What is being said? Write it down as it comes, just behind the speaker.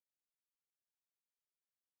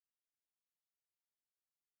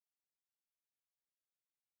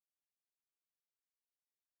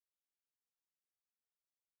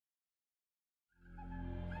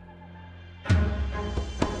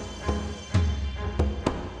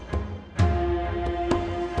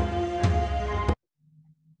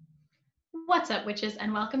What's up, witches,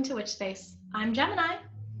 and welcome to WitchSpace. I'm Gemini.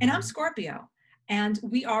 And I'm Scorpio, and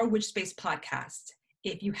we are WitchSpace Podcast.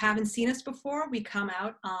 If you haven't seen us before, we come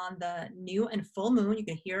out on the new and full moon. You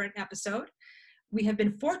can hear an episode. We have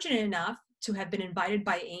been fortunate enough to have been invited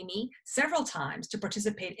by Amy several times to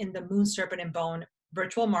participate in the Moon, Serpent, and Bone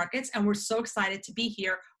virtual markets, and we're so excited to be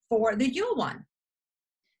here for the Yule one.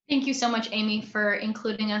 Thank you so much, Amy, for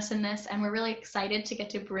including us in this, and we're really excited to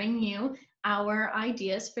get to bring you our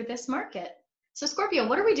ideas for this market. So Scorpio,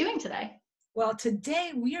 what are we doing today? Well,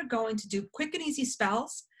 today we are going to do quick and easy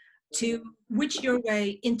spells to witch your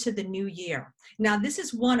way into the new year. Now, this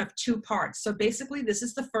is one of two parts. So basically, this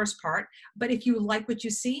is the first part. But if you like what you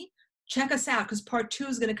see, check us out because part 2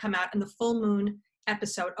 is going to come out in the full moon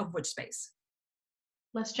episode of WitchSpace.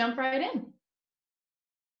 Let's jump right in.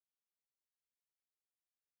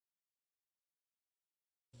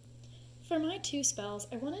 For my 2 spells,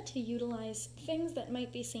 I wanted to utilize things that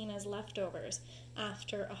might be seen as leftovers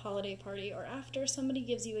after a holiday party or after somebody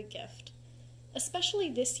gives you a gift. Especially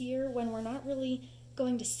this year when we're not really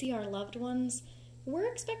going to see our loved ones, we're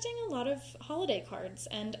expecting a lot of holiday cards,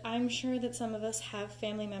 and I'm sure that some of us have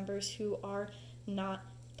family members who are not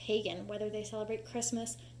pagan, whether they celebrate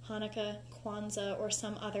Christmas, Hanukkah, Kwanzaa, or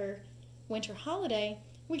some other winter holiday.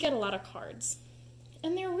 We get a lot of cards,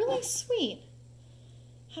 and they're really sweet.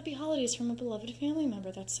 Happy holidays from a beloved family member.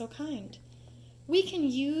 That's so kind. We can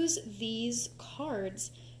use these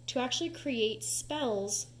cards to actually create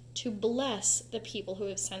spells to bless the people who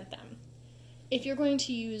have sent them. If you're going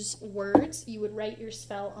to use words, you would write your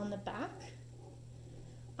spell on the back.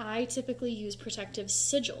 I typically use protective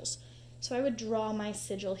sigils. So I would draw my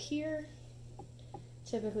sigil here,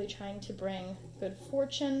 typically trying to bring good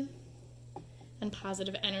fortune and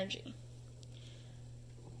positive energy.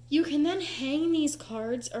 You can then hang these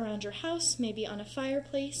cards around your house, maybe on a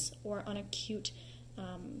fireplace or on a cute,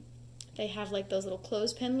 they have like those little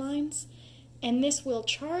clothespin lines, and this will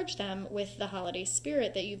charge them with the holiday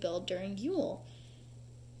spirit that you build during Yule.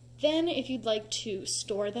 Then if you'd like to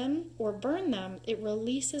store them or burn them, it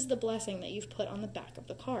releases the blessing that you've put on the back of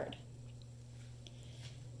the card.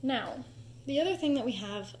 Now, the other thing that we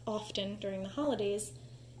have often during the holidays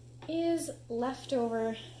is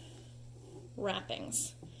leftover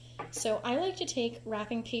wrappings. So I like to take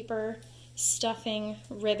wrapping paper, stuffing,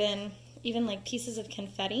 ribbon, even like pieces of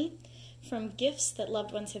confetti from gifts that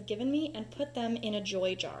loved ones have given me and put them in a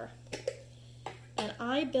joy jar. And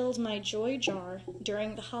I build my joy jar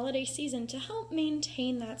during the holiday season to help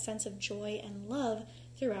maintain that sense of joy and love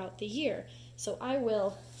throughout the year. So I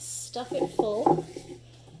will stuff it full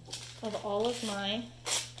of all of my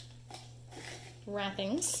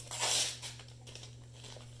wrappings.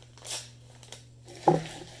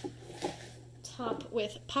 Top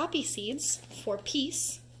with poppy seeds for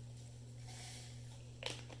peace.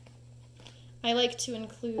 I like to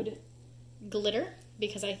include glitter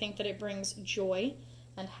because I think that it brings joy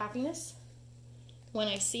and happiness when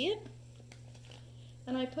I see it.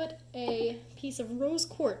 And I put a piece of rose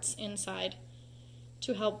quartz inside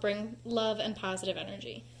to help bring love and positive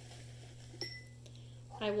energy.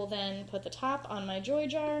 I will then put the top on my joy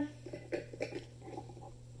jar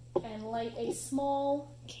and light a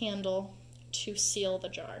small candle to seal the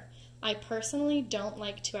jar. I personally don't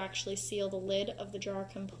like to actually seal the lid of the jar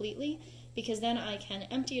completely because then I can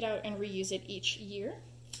empty it out and reuse it each year.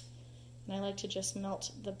 And I like to just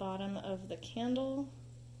melt the bottom of the candle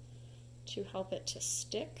to help it to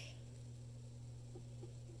stick.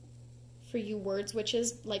 For you words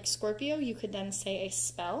witches like Scorpio, you could then say a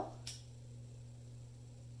spell.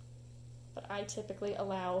 But I typically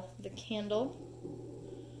allow the candle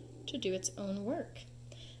to do its own work.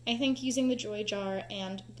 I think using the joy jar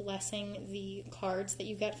and blessing the cards that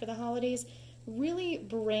you get for the holidays really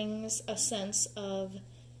brings a sense of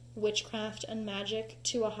witchcraft and magic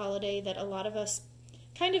to a holiday that a lot of us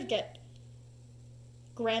kind of get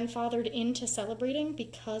grandfathered into celebrating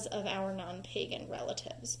because of our non-pagan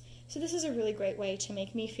relatives. So this is a really great way to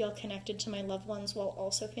make me feel connected to my loved ones while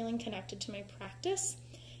also feeling connected to my practice,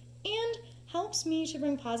 and helps me to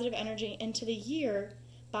bring positive energy into the year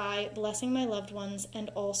by blessing my loved ones and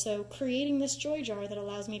also creating this joy jar that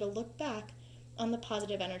allows me to look back on the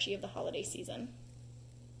positive energy of the holiday season.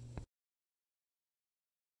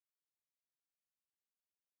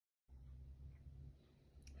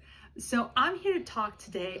 So I'm here to talk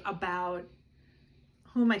today about,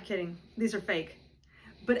 who am I kidding? These are fake.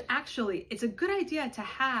 But actually, it's a good idea to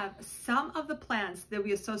have some of the plants that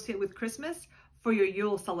we associate with Christmas for your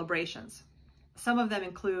Yule celebrations. Some of them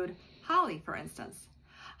include holly, for instance.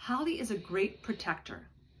 Holly is a great protector.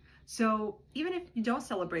 So even if you don't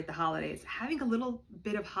celebrate the holidays, having a little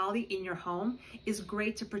bit of holly in your home is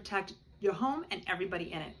great to protect your home and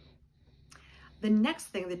everybody in it. The next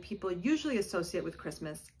thing that people usually associate with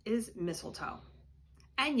Christmas is mistletoe.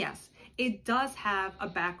 And yes, it does have a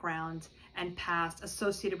background and past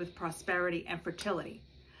associated with prosperity and fertility.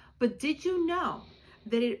 But did you know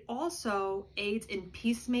that it also aids in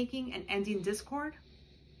peacemaking and ending discord?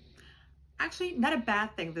 Actually, not a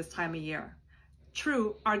bad thing this time of year.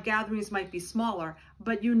 True, our gatherings might be smaller,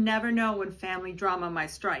 but you never know when family drama might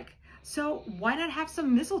strike. So why not have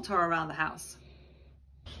some mistletoe around the house?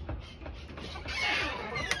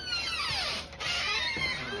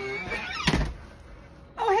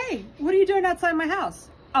 Oh, hey, what are you doing outside my house?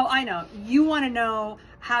 Oh, I know. You want to know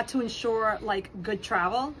how to ensure good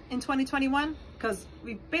travel in 2021? Because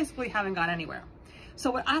we basically haven't gone anywhere. So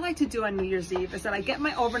what I like to do on New Year's Eve is that I get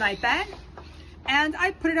my overnight bag and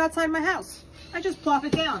I put it outside my house. I just plop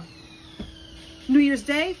it down. New Year's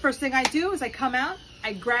Day, first thing I do is I come out,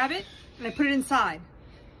 I grab it, and I put it inside.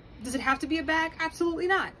 Does it have to be a bag? Absolutely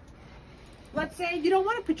not. Let's say you don't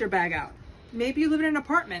want to put your bag out. Maybe you live in an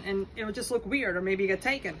apartment and it'll just look weird, or maybe you get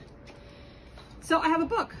taken. So I have a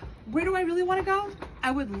book. Where do I really want to go?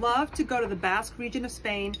 I would love to go to the Basque region of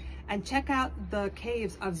Spain and check out the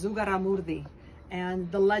caves of Zugarramurdi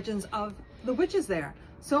and the legends of the witches there.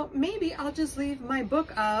 So maybe I'll just leave my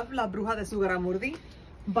book of La Bruja de Zugarramurdi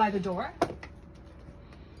by the door.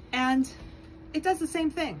 And it does the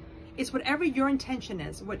same thing. It's whatever your intention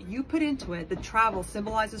is, what you put into it, the travel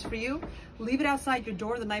symbolizes for you. Leave it outside your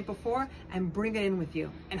door the night before and bring it in with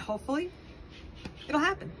you. And hopefully it'll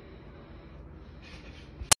happen.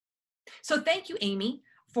 So thank you, Amy,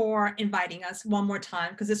 for inviting us one more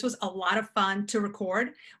time, because this was a lot of fun to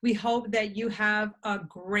record. We hope that you have a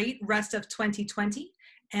great rest of 2020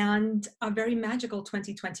 and a very magical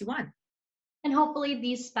 2021. And hopefully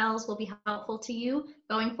these spells will be helpful to you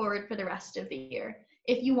going forward for the rest of the year.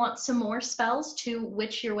 If you want some more spells to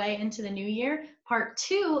witch your way into the new year, part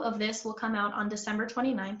 2 of this will come out on December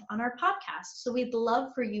 29th on our podcast. So we'd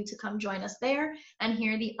love for you to come join us there and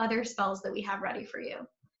hear the other spells that we have ready for you.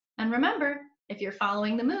 And remember, if you're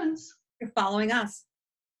following the moons, you're following us.